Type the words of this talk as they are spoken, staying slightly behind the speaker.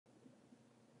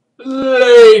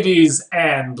Ladies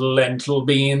and lentil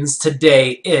beans,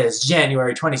 today is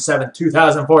January 27th,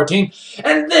 2014,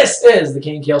 and this is the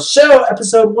KNKL Show,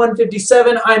 episode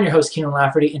 157. I'm your host, Kienan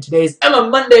Lafferty, and today's Emma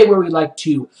Monday, where we like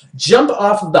to jump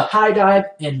off of the high dive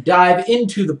and dive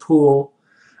into the pool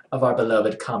of our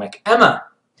beloved comic, Emma.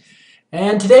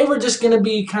 And today we're just going to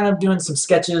be kind of doing some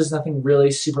sketches, nothing really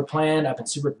super planned. I've been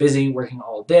super busy working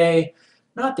all day.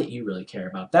 Not that you really care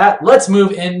about that. Let's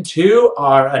move into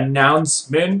our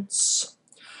announcements.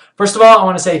 First of all, I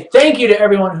want to say thank you to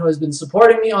everyone who has been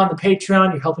supporting me on the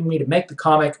Patreon. You're helping me to make the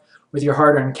comic with your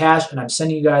hard-earned cash, and I'm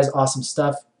sending you guys awesome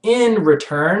stuff in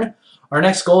return. Our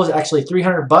next goal is actually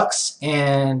 $300,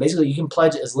 and basically you can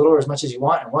pledge as little or as much as you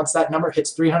want, and once that number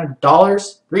hits $300,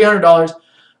 I'll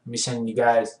be sending you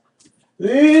guys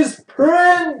these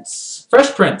prints!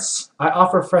 Fresh prints. I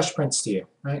offer fresh prints to you,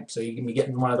 right? So you can be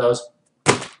getting one of those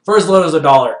for as low as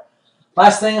 $1.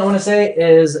 Last thing I want to say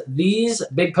is these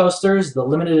big posters, the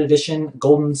limited edition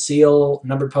golden seal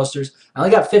numbered posters, I only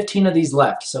got 15 of these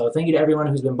left. So thank you to everyone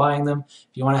who's been buying them. If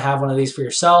you want to have one of these for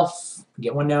yourself,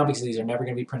 get one now because these are never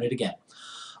going to be printed again.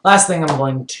 Last thing I'm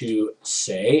going to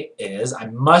say is I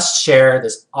must share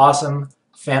this awesome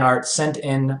fan art sent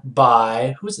in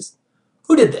by, who is this?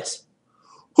 Who did this?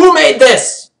 Who made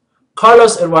this?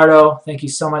 Carlos Eduardo, thank you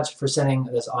so much for sending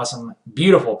this awesome,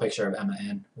 beautiful picture of Emma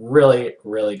in. Really,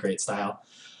 really great style.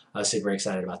 I was super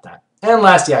excited about that. And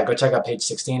last, yeah, go check out page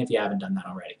 16 if you haven't done that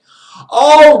already.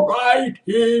 All right,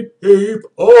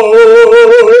 peoples.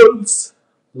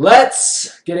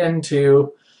 Let's get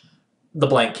into the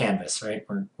blank canvas, right?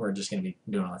 We're just going to be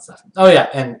doing all that stuff. Oh, yeah,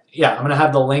 and yeah, I'm going to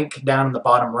have the link down in the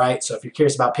bottom right. So if you're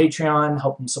curious about Patreon,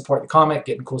 helping support the comic,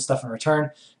 getting cool stuff in return,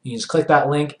 you can just click that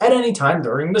link at any time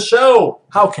during the show.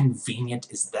 How convenient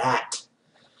is that?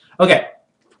 Okay,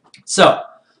 so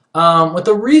with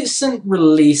the recent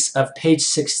release of page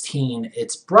 16,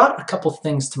 it's brought a couple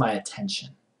things to my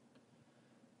attention.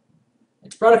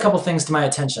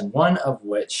 One of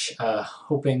which,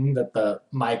 hoping that the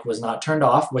mic was not turned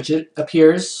off, which it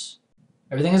appears.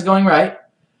 Everything is going right.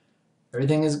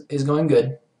 Everything is going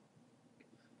good.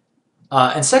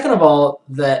 And second of all,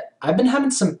 that I've been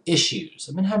having some issues.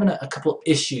 I've been having a couple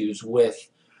issues with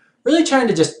really trying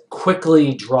to just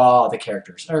quickly draw the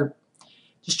characters, or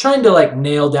just trying to like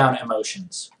nail down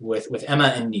emotions with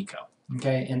Emma and Nico.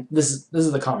 Okay, and this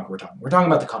is the comic we're talking. We're talking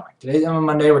about the comic. Today's Emma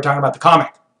Monday. We're talking about the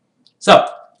comic. So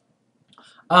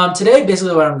today,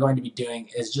 basically, what I'm going to be doing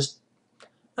is just,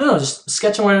 I don't know, just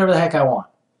sketching whatever the heck I want.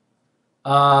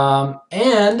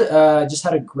 I just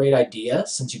had a great idea.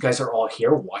 Since you guys are all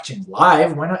here watching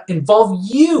live, why not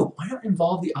involve you? Why not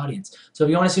involve the audience? So if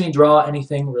you want to see me draw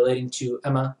anything relating to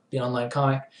Emma, the online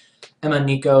comic, Emma,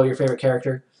 Nico, your favorite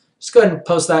character, just go ahead and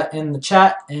post that in the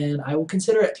chat, and I will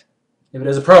consider it. If it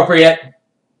is appropriate,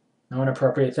 no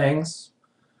inappropriate things,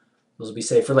 those will be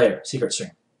saved for later. Secret stream.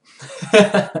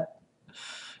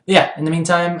 Yeah, in the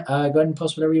meantime, go ahead and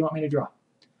post whatever you want me to draw.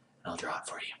 And I'll draw it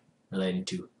for you, relating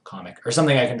to comic, or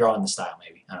something I can draw in the style,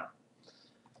 maybe. I don't know.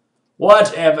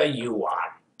 Whatever you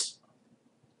want.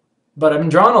 But I've been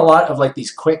drawing a lot of like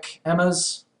these quick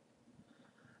Emmas.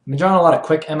 I've been drawing a lot of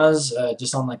quick Emmas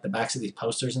just on like the backs of these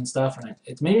posters and stuff, and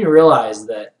it's made me realize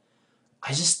that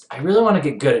I really want to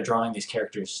get good at drawing these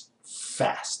characters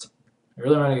fast. I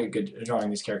really want to get good at drawing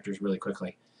these characters really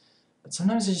quickly. But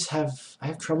sometimes I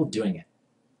have trouble doing it.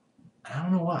 I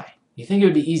don't know why. You think it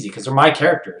would be easy because they're my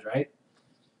characters, right?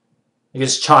 You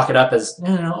just chalk it up as,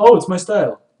 you know, oh, it's my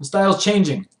style. The style's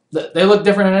changing. They look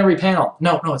different in every panel.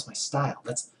 No, it's my style.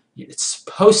 It's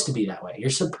supposed to be that way. You're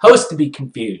supposed to be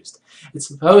confused. It's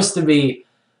supposed to be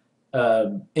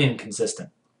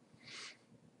inconsistent.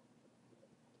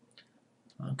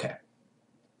 Okay.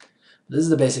 This is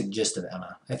the basic gist of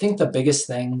Emma. I think the biggest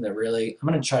thing that really, I'm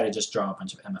going to try to just draw a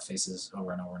bunch of Emma faces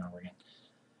over and over and over again.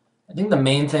 I think the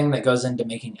main thing that goes into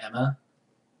making Emma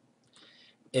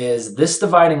is this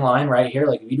dividing line right here.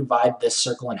 Like if you divide this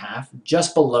circle in half,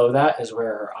 just below that is where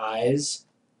her eyes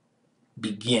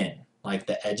begin. Like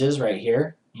the edges right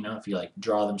here, you know, if you like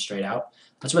draw them straight out,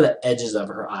 that's where the edges of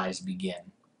her eyes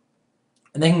begin.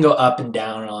 And they can go up and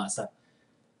down and all that stuff.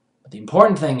 But the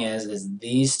important thing is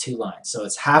these two lines. So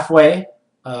it's halfway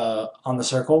on the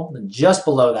circle, then just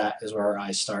below that is where her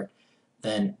eyes start.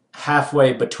 Then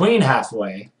halfway between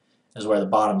halfway is where the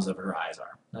bottoms of her eyes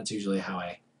are. That's usually how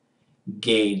I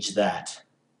gauge that.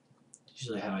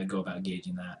 Usually how I go about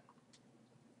gauging that.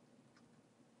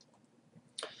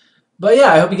 But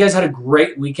yeah, I hope you guys had a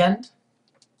great weekend.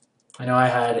 I know I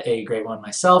had a great one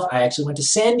myself. I actually went to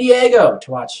San Diego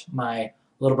to watch my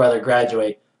little brother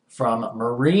graduate from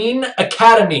Marine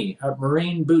Academy,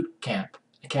 Marine Boot Camp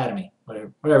Academy,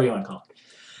 whatever you want to call it.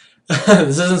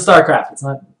 This isn't StarCraft. It's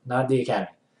not the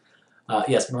Academy.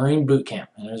 Yes, Marine Boot Camp,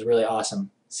 and it was really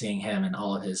awesome seeing him and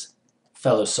all of his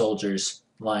fellow soldiers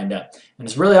lined up. And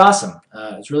it's really awesome.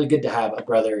 It's really good to have a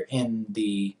brother in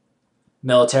the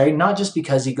military, not just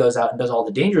because he goes out and does all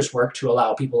the dangerous work to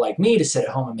allow people like me to sit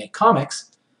at home and make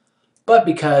comics, but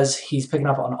because he's picking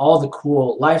up on all the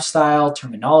cool lifestyle,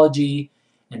 terminology,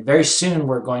 and very soon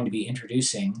we're going to be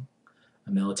introducing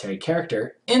a military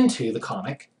character into the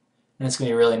comic, and it's going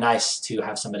to be really nice to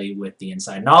have somebody with the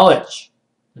inside knowledge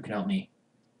who can help me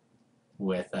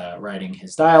with writing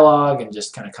his dialogue and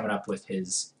just kind of coming up with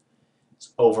his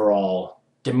overall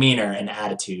demeanor and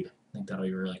attitude. I think that'll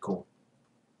be really cool.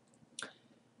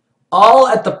 All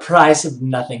at the price of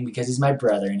nothing because he's my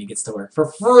brother and he gets to work for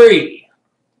free.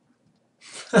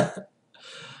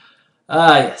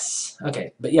 Yes.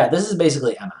 Okay, but yeah, this is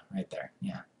basically Emma right there.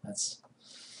 Yeah, that's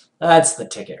the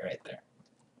ticket right there.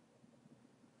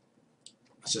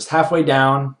 It's just halfway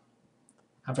down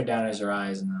is her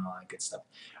eyes, and then all that good stuff.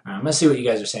 All right, I'm gonna see what you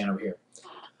guys are saying over here.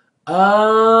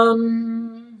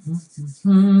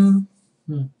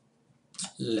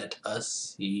 Let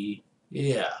us see.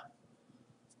 Yeah.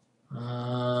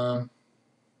 I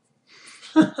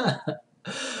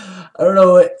don't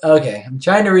know what. Okay, I'm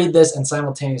trying to read this and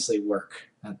simultaneously work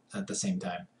at the same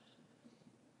time.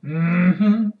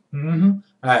 All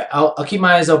right, I'll keep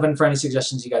my eyes open for any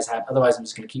suggestions you guys have. Otherwise, I'm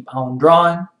just gonna keep on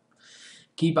drawing.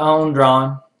 Keep on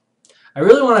drawing. I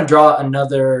really want to draw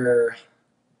another.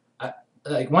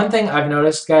 Like one thing I've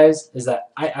noticed, guys, is that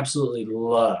I absolutely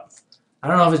love. I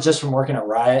don't know if it's just from working at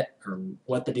Riot or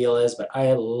what the deal is, but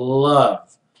I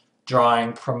love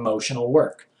drawing promotional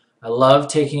work. I love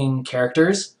taking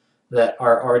characters that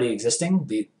are already existing,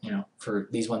 for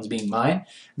these ones being mine, and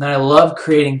then I love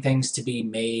creating things to be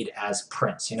made as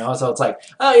prints, So it's like,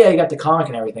 oh yeah, you got the comic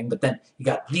and everything, but then you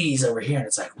got these over here, and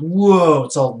it's like, whoa,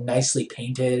 it's all nicely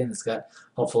painted, and it's got,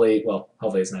 hopefully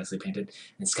it's nicely painted,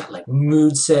 and it's got like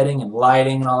mood setting and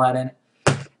lighting and all that in it,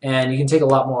 and you can take a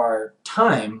lot more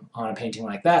time on a painting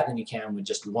like that than you can with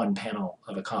just one panel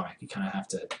of a comic. You kind of have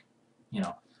to,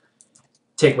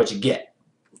 take what you get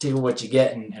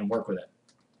and work with it.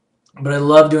 But I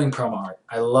love doing promo art.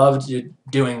 I love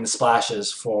doing the splashes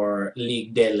for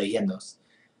Ligue de Leyendos.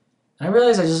 And I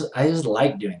realize I just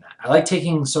like doing that. I like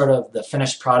taking sort of the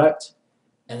finished product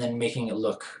and then making it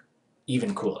look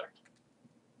even cooler.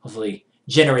 Hopefully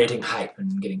generating hype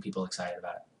and getting people excited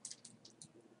about it.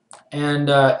 And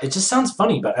it just sounds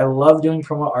funny, but I love doing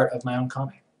promo art of my own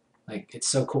comic. Like, it's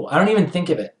so cool. I don't even think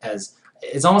of it as...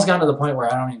 It's almost gotten to the point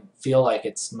where I don't even feel like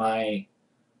it's my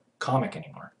comic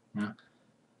anymore. I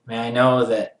mean, I know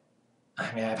that...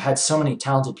 I've had so many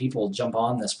talented people jump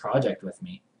on this project with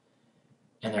me,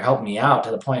 and they're helping me out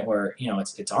to the point where,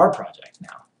 it's our project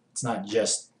now. It's not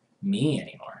just me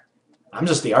anymore. I'm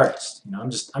just the artist. I'm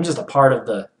just a part of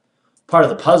the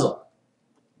puzzle.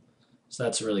 So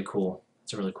that's really cool.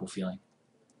 It's a really cool feeling.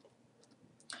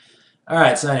 All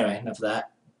right. So anyway, enough of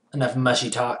that. Enough mushy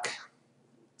talk.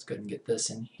 Let's go ahead and get this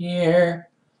in here.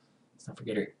 Let's not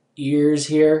forget her ears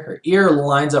here. Her ear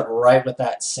lines up right with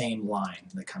that same line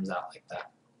that comes out like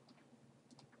that.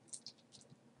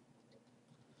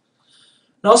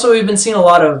 And also, we've been seeing a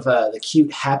lot of the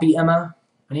cute, happy Emma.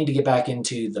 I need to get back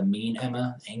into the mean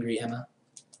Emma, angry Emma,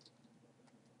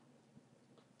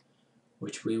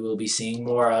 which we will be seeing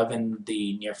more of in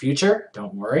the near future.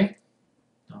 Don't worry.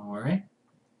 Don't worry.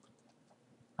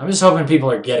 I'm just hoping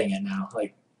people are getting it now.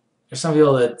 Like, there's some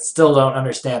people that still don't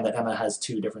understand that Emma has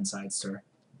two different sides to her.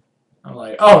 I'm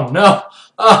like, oh no!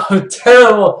 Oh,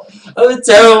 terrible! I'm a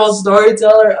terrible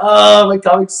storyteller! Oh, my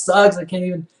comic sucks! I can't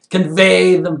even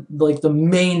convey the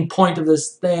main point of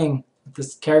this thing.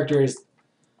 This character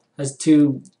has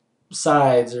two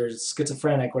sides, or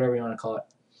schizophrenic, whatever you want to call it.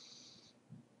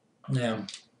 Yeah.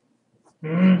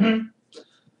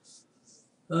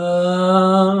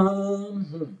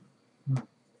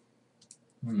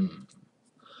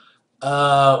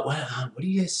 What are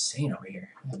you guys saying over here?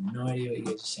 I have no idea what you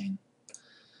guys are saying.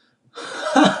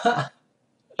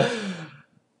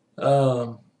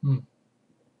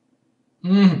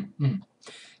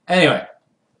 Anyway,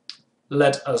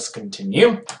 let us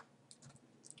continue.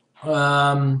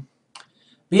 But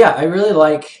yeah, I really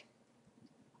like.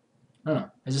 I don't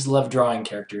know. I just love drawing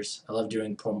characters. I love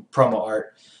doing promo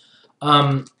art.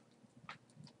 I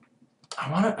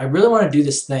really want to do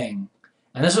this thing,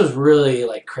 and this was really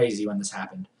like crazy when this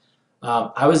happened.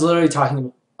 I was literally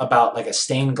talking about like a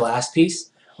stained glass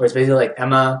piece, where it's basically like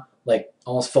Emma like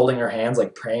almost folding her hands,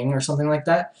 like praying or something like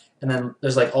that, and then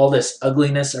there's like all this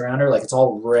ugliness around her, like it's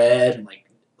all red and like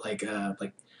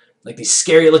like these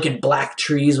scary looking black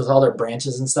trees with all their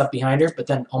branches and stuff behind her, but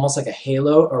then almost like a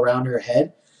halo around her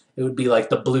head. It would be like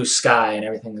the blue sky and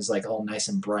everything is like all nice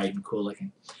and bright and cool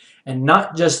looking. And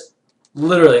not just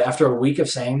literally after a week of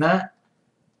saying that,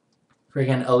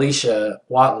 freaking Alicia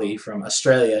Watley from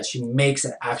Australia, she makes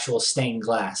an actual stained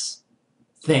glass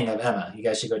thing of Emma. You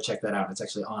guys should go check that out. It's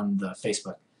actually on the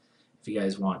Facebook if you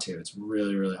guys want to. It's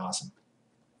really, really awesome.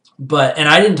 And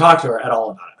I didn't talk to her at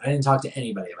all about it. I didn't talk to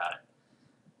anybody about it.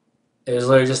 It was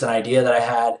literally just an idea that I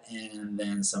had, and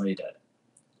then somebody did it.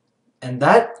 And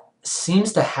that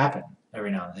seems to happen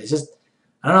every now and then. It's just,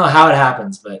 I don't know how it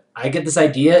happens, but I get this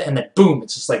idea, and then boom,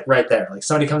 it's just like right there. Like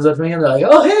somebody comes up to me, and they're like,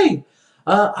 oh, hey,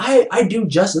 I do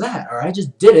just that, or I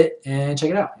just did it, and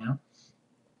check it out, you know?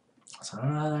 So I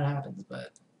don't know how that happens, but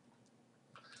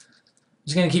I'm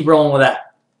just going to keep rolling with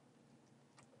that.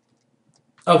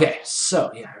 Okay,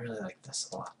 so, yeah, I really like this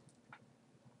a lot.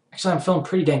 Actually, I'm feeling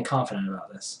pretty dang confident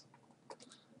about this.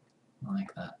 I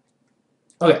like that.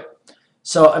 Okay,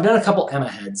 so I've done a couple Emma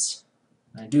heads.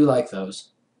 I do like those.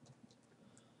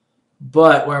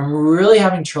 But where I'm really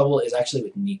having trouble is actually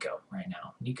with Nico right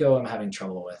now. Nico I'm having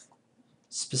trouble with.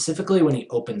 Specifically when he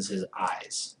opens his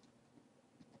eyes.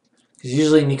 Because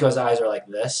usually Nico's eyes are like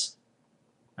this.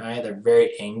 Alright, they're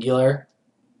very angular.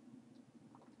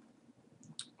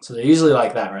 So they're usually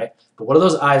like that, right? But what do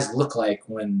those eyes look like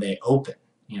when they open?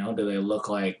 You know, do they look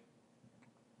like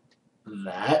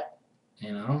that?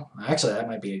 You know? Actually, that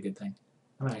might be a good thing.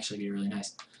 That might actually be really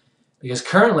nice. Because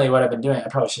currently what I've been doing, I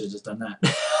probably should have just done that.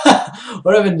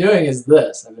 What I've been doing is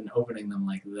this. I've been opening them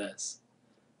like this.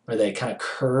 Where they kind of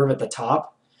curve at the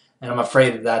top. And I'm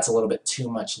afraid that that's a little bit too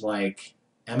much like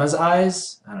Emma's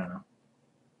eyes. I don't know.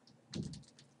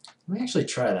 Let me actually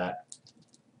try that.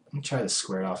 Let me try the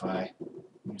squared off eye.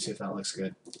 Let me see if that looks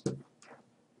good.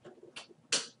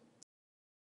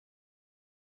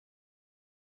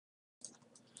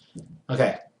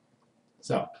 Okay.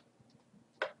 So,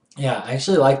 yeah, I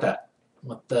actually like that.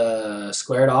 With the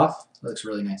squared off, it looks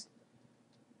really nice.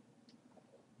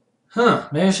 Huh,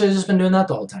 maybe I should have just been doing that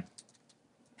the whole time.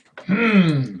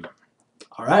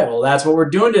 Alright, well that's what we're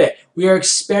doing today. We are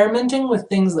experimenting with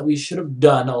things that we should have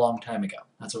done a long time ago.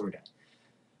 That's what we're doing.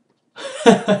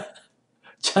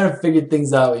 Trying to figure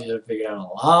things out we should have figured out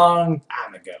a long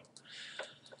time ago.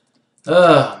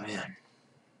 Oh, man.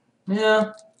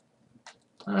 Yeah.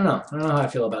 I don't know. I don't know how I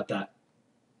feel about that.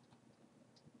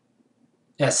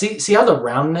 Yeah, see how the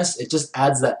roundness, it just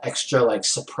adds that extra, like,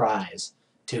 surprise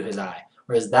to his eye.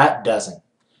 Whereas that doesn't.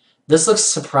 This looks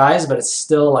surprised, but it's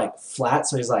still, like, flat,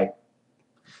 so he's like,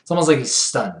 it's almost like he's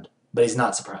stunned, but he's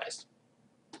not surprised.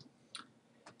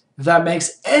 If that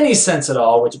makes any sense at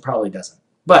all, which it probably doesn't.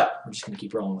 But we're just going to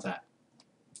keep rolling with that.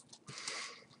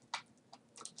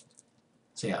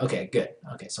 So yeah, okay, good.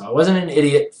 Okay, so I wasn't an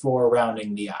idiot for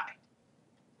rounding the eye.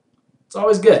 It's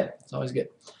always good. It's always good.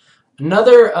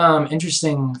 Another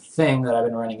interesting thing that I've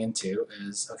been running into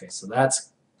is, okay, so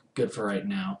that's good for right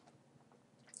now.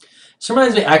 This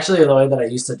reminds me actually of the way that I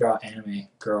used to draw anime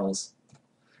girls.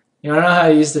 You want to know how I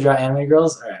used to draw anime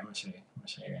girls? Alright, I'm going to show you. I'm going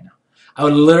to show you right now. I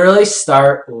would literally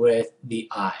start with the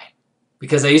eye.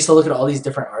 Because I used to look at all these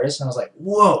different artists and I was like,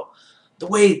 whoa, the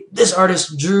way this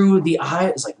artist drew the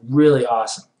eye is like really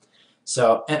awesome.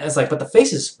 So, and it's like, but the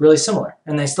face is really similar.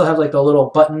 And they still have like the little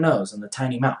button nose and the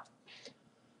tiny mouth.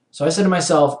 So I said to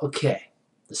myself, okay,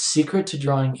 the secret to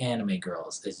drawing anime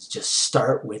girls is just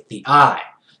start with the eye.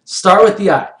 Start with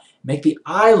the eye. Make the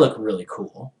eye look really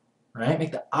cool, right?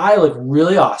 Make the eye look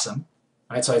really awesome,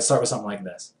 right? So I'd start with something like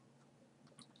this.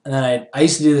 And then I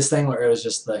used to do this thing where it was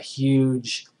just the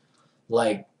huge,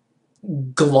 like,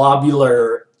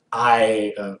 globular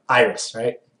eye, iris,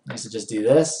 right? I used to just do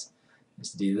this. I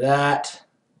used to do that.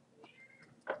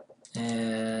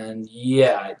 And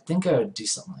yeah, I think I would do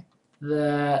something like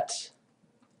that.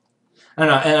 I don't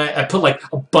know, and I put like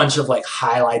a bunch of like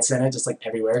highlights in it, just like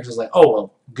everywhere, because it's like, oh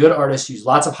well, good artists use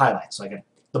lots of highlights, so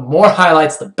the more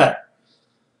highlights, the better.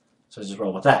 So I just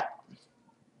roll with that.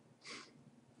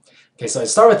 Okay, so I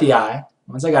start with the eye.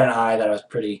 Once I got an eye that I was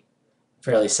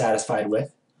fairly satisfied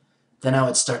with, then I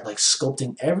would start like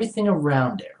sculpting everything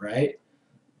around it, right?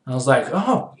 And I was like,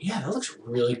 oh yeah, that looks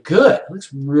really good. It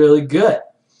looks really good.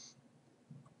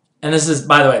 And this is,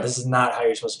 by the way, this is not how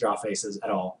you're supposed to draw faces at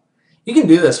all. You can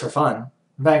do this for fun.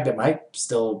 In fact, it might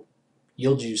still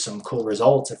yield you some cool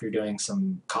results if you're doing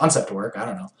some concept work. I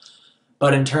don't know.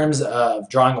 But in terms of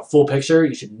drawing a full picture,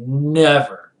 you should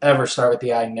never, ever start with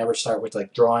the eye. Never start with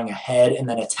like drawing a head and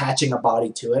then attaching a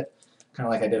body to it, kind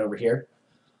of like I did over here.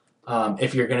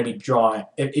 If you're going to be drawing,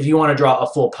 if you want to draw a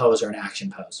full pose or an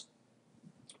action pose.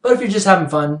 But if you're just having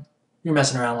fun, you're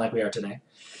messing around like we are today,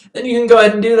 then you can go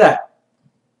ahead and do that.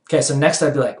 Okay, so next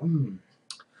I'd be like,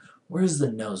 where does the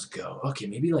nose go? Okay,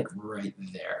 maybe like right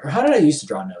there. Or how did I used to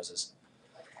draw noses?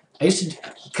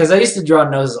 Because I used to draw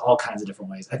noses all kinds of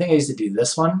different ways. I think I used to do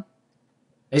this one.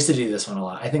 I used to do this one a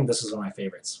lot. I think this was one of my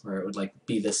favorites, where it would like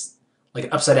be this, like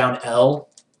an upside down L.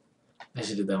 I used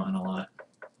to do that one a lot.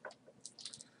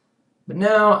 But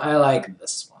now I like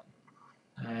this one.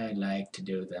 I like to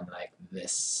do them like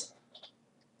this.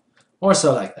 More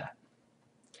so like that.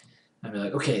 I'd be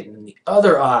like, okay, then the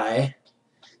other eye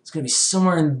is going to be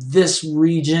somewhere in this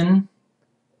region.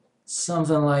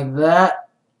 Something like that.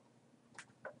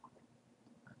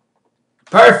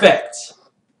 Perfect!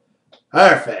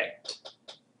 Perfect!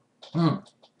 Alright,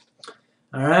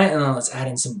 and then let's add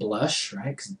in some blush,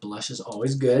 right? Because blush is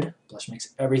always good. Blush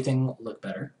makes everything look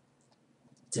better.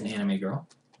 It's an anime girl.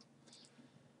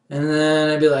 And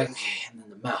then I'd be like, okay, and then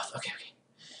the mouth. Okay.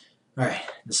 Alright,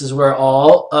 this is where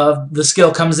all of the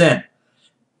skill comes in.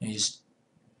 And you just,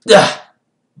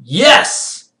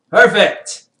 yes!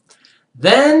 Perfect!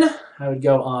 Then I would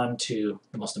go on to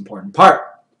the most important part,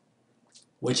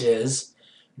 which is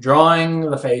drawing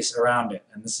the face around it.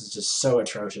 And this is just so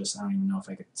atrocious, I don't even know if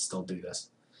I could still do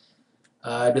this.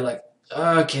 I'd be like,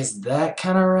 okay, is that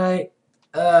kind of right?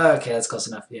 Okay, that's close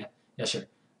enough. Yeah, sure.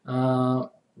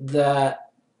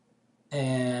 That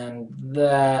and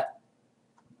that.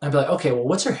 I'd be like, okay, well,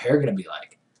 what's her hair gonna be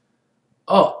like?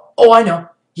 Oh, I know.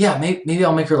 Yeah, maybe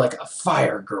I'll make her like a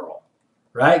fire girl,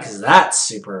 right? Because that's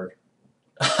super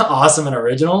awesome and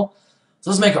original. So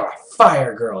let's make her a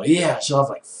fire girl. Yeah, she'll have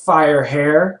like fire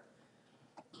hair.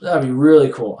 That'd be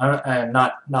really cool. I'm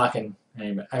not knocking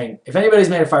anybody. I mean, if anybody's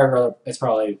made a fire girl, it's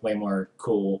probably way more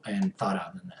cool and thought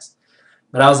out than this.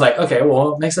 But I was like, okay,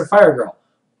 well, it makes her a fire girl.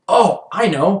 Oh, I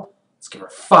know. Let's give her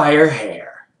fire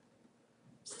hair.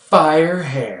 Fire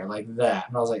hair, like that.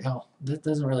 And I was like, oh, that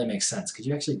doesn't really make sense. Could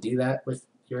you actually do that with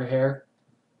your hair?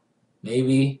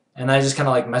 Maybe. And I just kind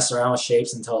of like messed around with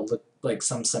shapes until it looked like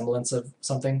some semblance of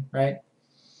something, right?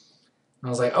 And I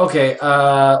was like, okay,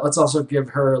 let's also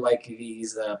give her like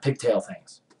these pigtail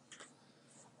things.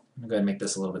 I'm going to go ahead and make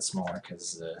this a little bit smaller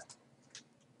because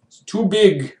it's too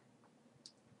big.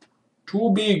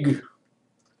 Too big.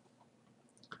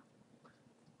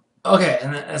 Okay,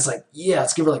 and then it's like, yeah,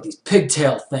 let's give her like these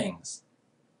pigtail things.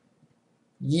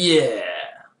 Yeah.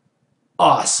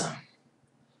 Awesome.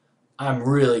 I'm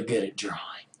really good at drawing.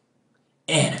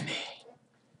 Anime.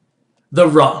 The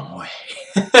wrong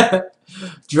way.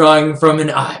 Drawing from an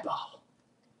eyeball.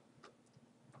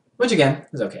 Which again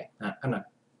is okay. I'm not,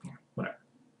 whatever.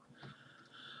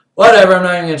 Whatever, I'm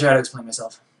not even going to try to explain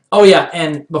myself. Oh yeah,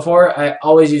 and before I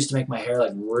always used to make my hair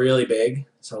like really big.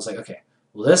 So I was like, okay,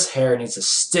 well this hair needs to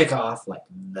stick off like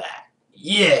that.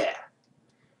 Yeah!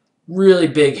 Really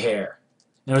big hair.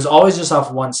 And it was always just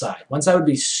off one side. One side would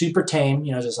be super tame,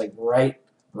 you know, just like right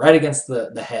against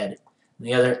the head. And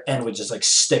the other end would just like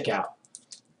stick out.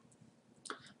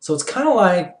 So it's kind of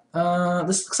like,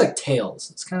 this looks like Tails.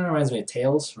 This kind of reminds me of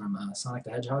Tails from Sonic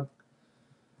the Hedgehog.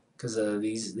 Because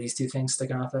these two things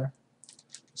sticking off there.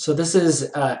 So this is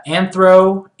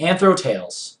anthro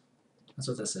tails. That's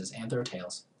what this is, anthro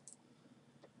tails.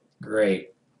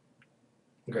 Great.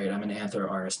 Great, I'm an anthro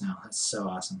artist now. That's so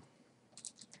awesome.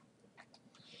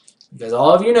 Because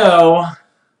all of you know,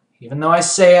 even though I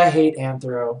say I hate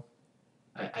anthro,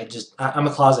 I'm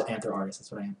a closet anthro artist.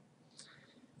 That's what I am.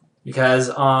 Because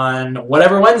on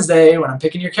whatever Wednesday, when I'm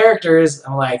picking your characters,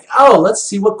 I'm like, oh, let's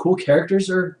see what cool characters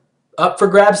are up for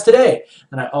grabs today.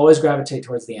 And I always gravitate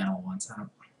towards the animal ones. I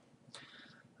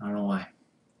don't know why.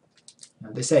 You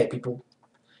know, they say people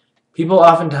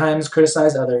oftentimes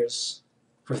criticize others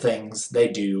for things they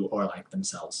do or like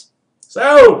themselves.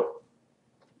 So,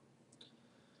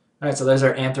 alright, so those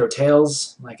are anthro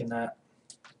tails. Liking that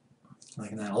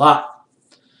a lot.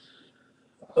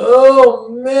 Oh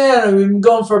man, we've been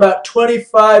going for about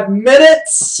 25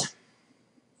 minutes.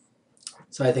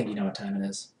 So I think you know what time it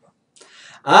is.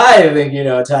 I think you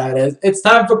know what time it is. It's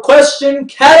time for Question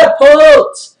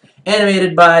Catapult!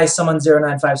 Animated by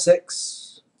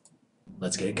someone0956.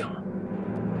 Let's get it going.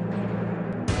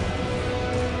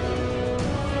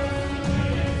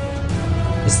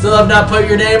 I still have not put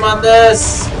your name on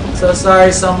this. So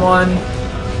sorry, someone.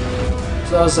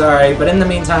 So sorry. But in the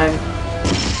meantime,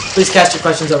 please cast your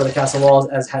questions over the castle walls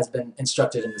as has been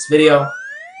instructed in this video.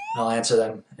 I'll answer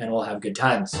them and we'll have good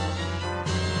times.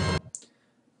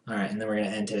 Alright, and then we're going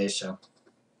to end today's show.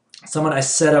 Someone, I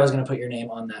said I was going to put your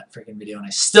name on that freaking video and I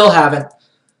still haven't.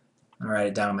 I'll write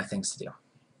it down on my things to do.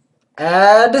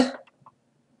 Add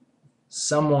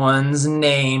someone's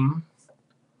name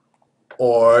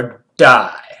or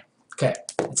die. Okay,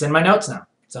 it's in my notes now.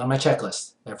 It's on my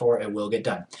checklist. Therefore, it will get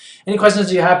done. Any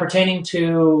questions you have pertaining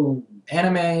to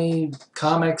anime,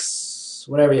 comics,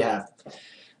 whatever you have,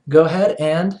 go ahead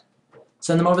and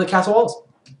send them over the castle walls.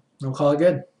 We'll call it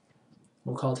good.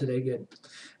 We'll call today good.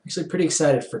 Actually, pretty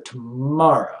excited for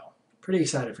tomorrow. Pretty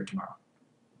excited for tomorrow.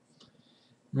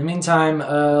 In the meantime,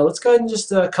 let's go ahead and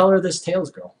just color this Tails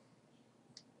girl.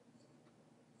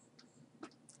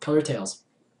 Color Tails.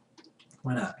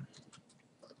 Why not?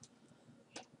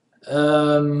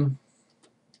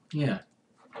 Yeah.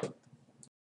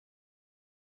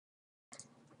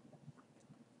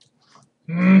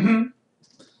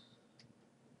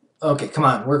 Okay, come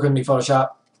on. Work with me,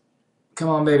 Photoshop. Come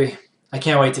on, baby. I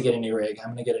can't wait to get a new rig. I'm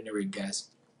going to get a new rig,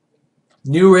 guys.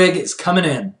 New rig is coming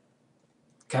in.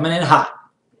 Coming in hot.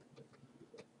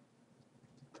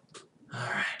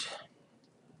 Alright.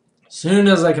 Soon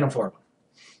as I can afford one.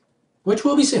 Which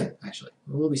will be soon, actually.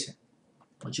 It will be soon.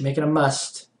 Once you make it a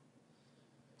must,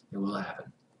 it will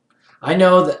happen. I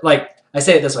know that, like, I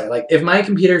say it this way. Like, if my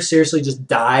computer seriously just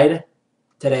died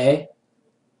today,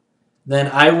 then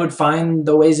I would find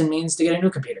the ways and means to get a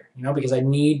new computer. You know, because I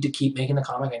need to keep making the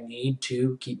comic. I need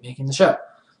to keep making the show.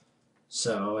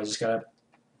 So I just gotta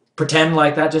pretend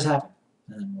like that just happened.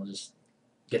 And then we'll just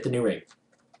get the new rig.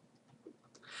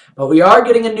 But we are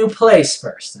getting a new place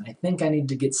first. And I think I need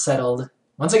to get settled.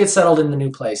 Once I get settled in the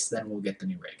new place, then we'll get the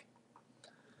new rig.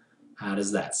 How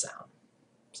does that sound?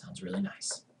 Sounds really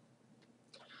nice.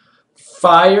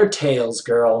 Fire Tails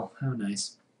girl. How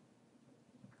nice.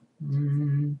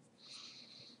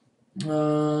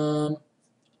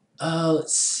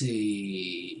 Let's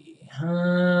see.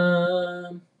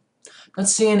 Not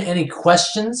seeing any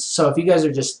questions. So if you guys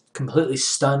are just completely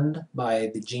stunned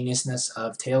by the geniusness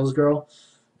of Tails girl,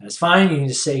 that is fine. You can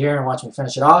just sit here and watch me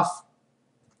finish it off.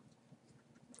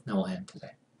 And we'll end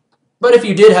today. But if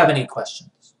you did have any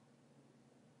questions,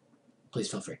 please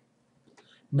feel free.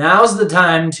 Now's the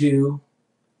time to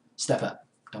step up.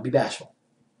 Don't be bashful.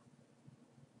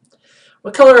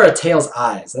 What color are Tails'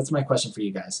 eyes? That's my question for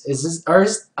you guys. Are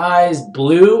his eyes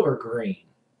blue or green?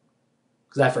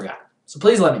 Because I forgot. So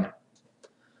please let me know.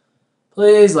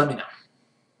 Please let me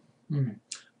know.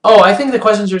 Oh, I think the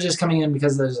questions are just coming in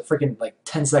because there's a freaking like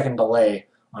 10-second delay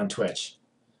on Twitch.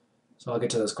 So I'll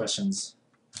get to those questions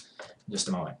in just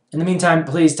a moment. In the meantime,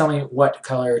 please tell me what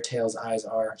color Tails' eyes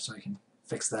are so I can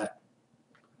fix that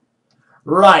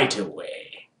right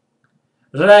away.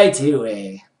 Right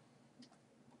away.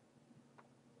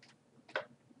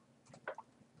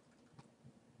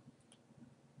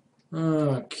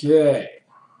 Okay.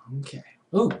 Okay.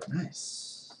 Ooh,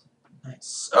 nice.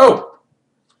 Nice. Oh!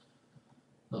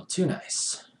 A little too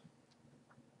nice.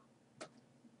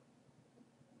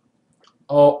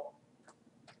 Oh.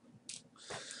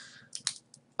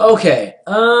 Okay.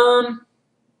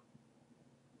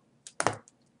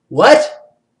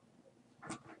 What?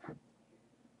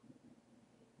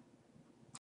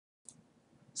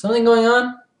 Something going on?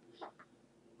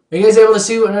 Are you guys able to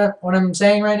see what I'm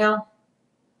saying right now?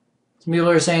 Some people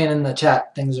are saying in the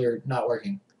chat things are not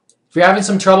working. If you're having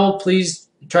some trouble, please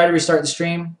try to restart the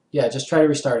stream. Yeah, just try to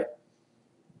restart it.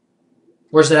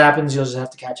 Worst that happens, you'll just have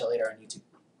to catch it later on YouTube.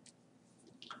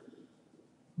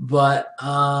 But,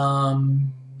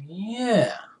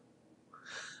 yeah.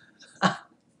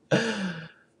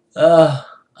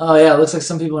 Oh yeah, it looks like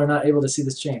some people are not able to see the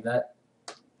stream. That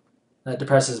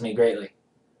depresses me greatly.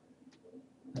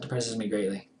 That depresses me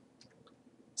greatly.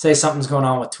 Say something's going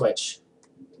on with Twitch.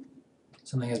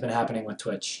 Something has been happening with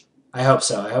Twitch. I hope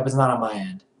so. I hope it's not on my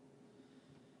end.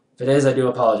 If it is, I do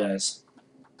apologize.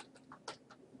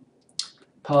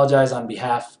 Apologize on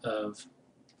behalf of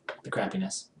the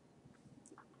crappiness.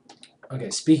 Okay,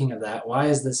 speaking of that, why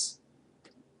is this...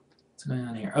 What's going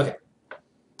on here? Okay.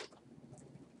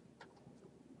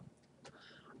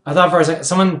 I thought for a second,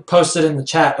 someone posted in the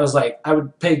chat, I was like, I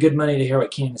would pay good money to hear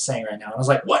what Keenan is saying right now. And I was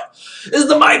like, what? Is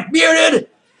the mic muted?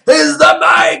 Is the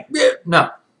mic muted?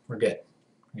 No, we're good.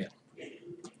 We're good.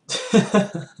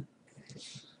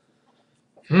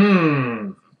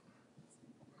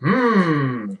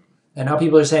 And now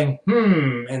people are saying,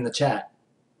 in the chat.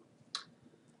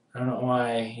 I don't know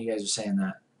why you guys are saying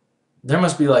that. There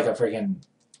must be like a freaking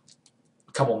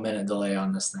couple-minute delay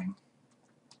on this thing.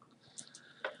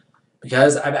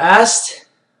 Because I've asked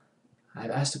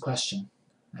a question.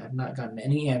 I have not gotten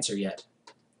any answer yet.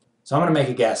 So I'm going to make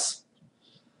a guess.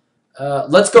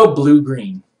 Let's go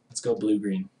blue-green. Let's go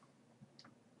blue-green.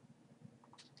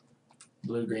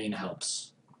 Blue-green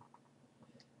helps.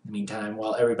 In the meantime,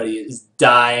 while everybody is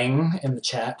dying in the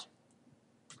chat.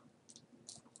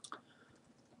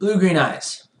 Blue-green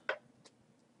eyes.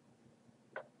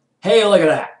 Hey, look at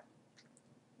that.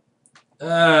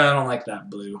 I don't like that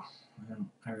blue.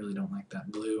 I really don't like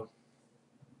that blue.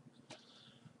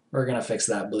 We're going to fix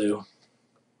that blue.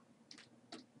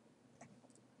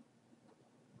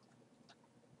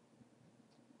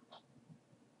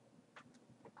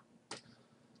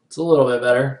 It's a little bit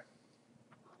better.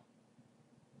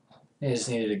 I just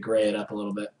needed to gray it up a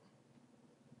little bit.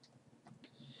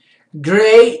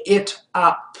 Gray it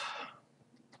up.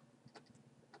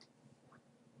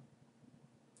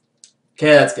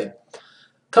 Okay, that's good.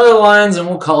 Color the lines and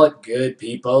we'll call it good,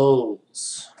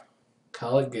 peoples.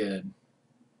 Call it good.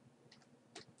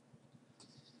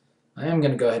 I am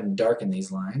going to go ahead and darken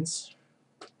these lines.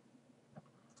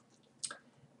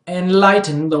 And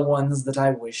lighten the ones that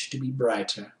I wish to be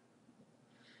brighter.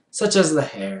 Such as the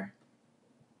hair.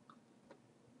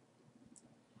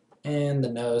 And the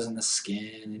nose and the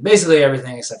skin. And basically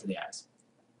everything except for the eyes.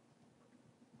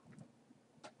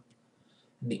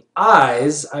 And the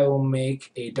eyes, I will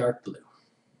make a dark blue.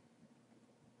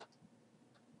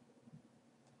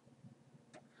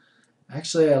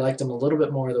 Actually, I liked them a little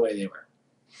bit more the way they were.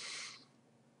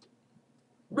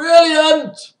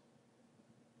 Brilliant!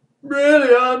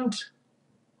 Brilliant!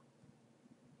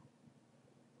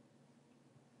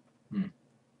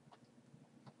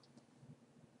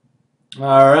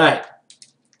 All right.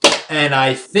 And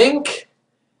I think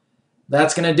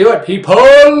that's going to do it,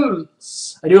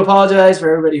 peoples. I do apologize for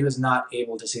everybody who's not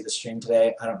able to see the stream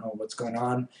today. I don't know what's going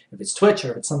on, if it's Twitch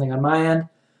or if it's something on my end.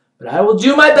 But I will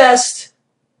do my best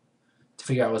to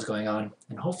figure out what's going on.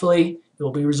 And hopefully it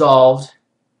will be resolved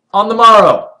on the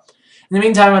morrow. In the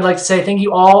meantime, I'd like to say thank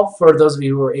you all for those of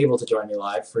you who were able to join me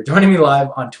live, for joining me live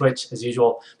on Twitch as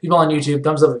usual. People on YouTube,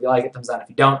 thumbs up if you like it, thumbs down if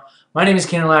you don't. My name is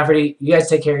Kienan Lafferty. You guys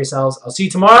take care of yourselves. I'll see you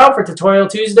tomorrow for Tutorial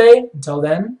Tuesday. Until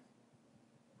then,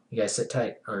 you guys sit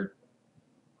tight or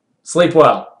sleep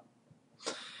well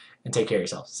and take care of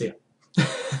yourselves. See you.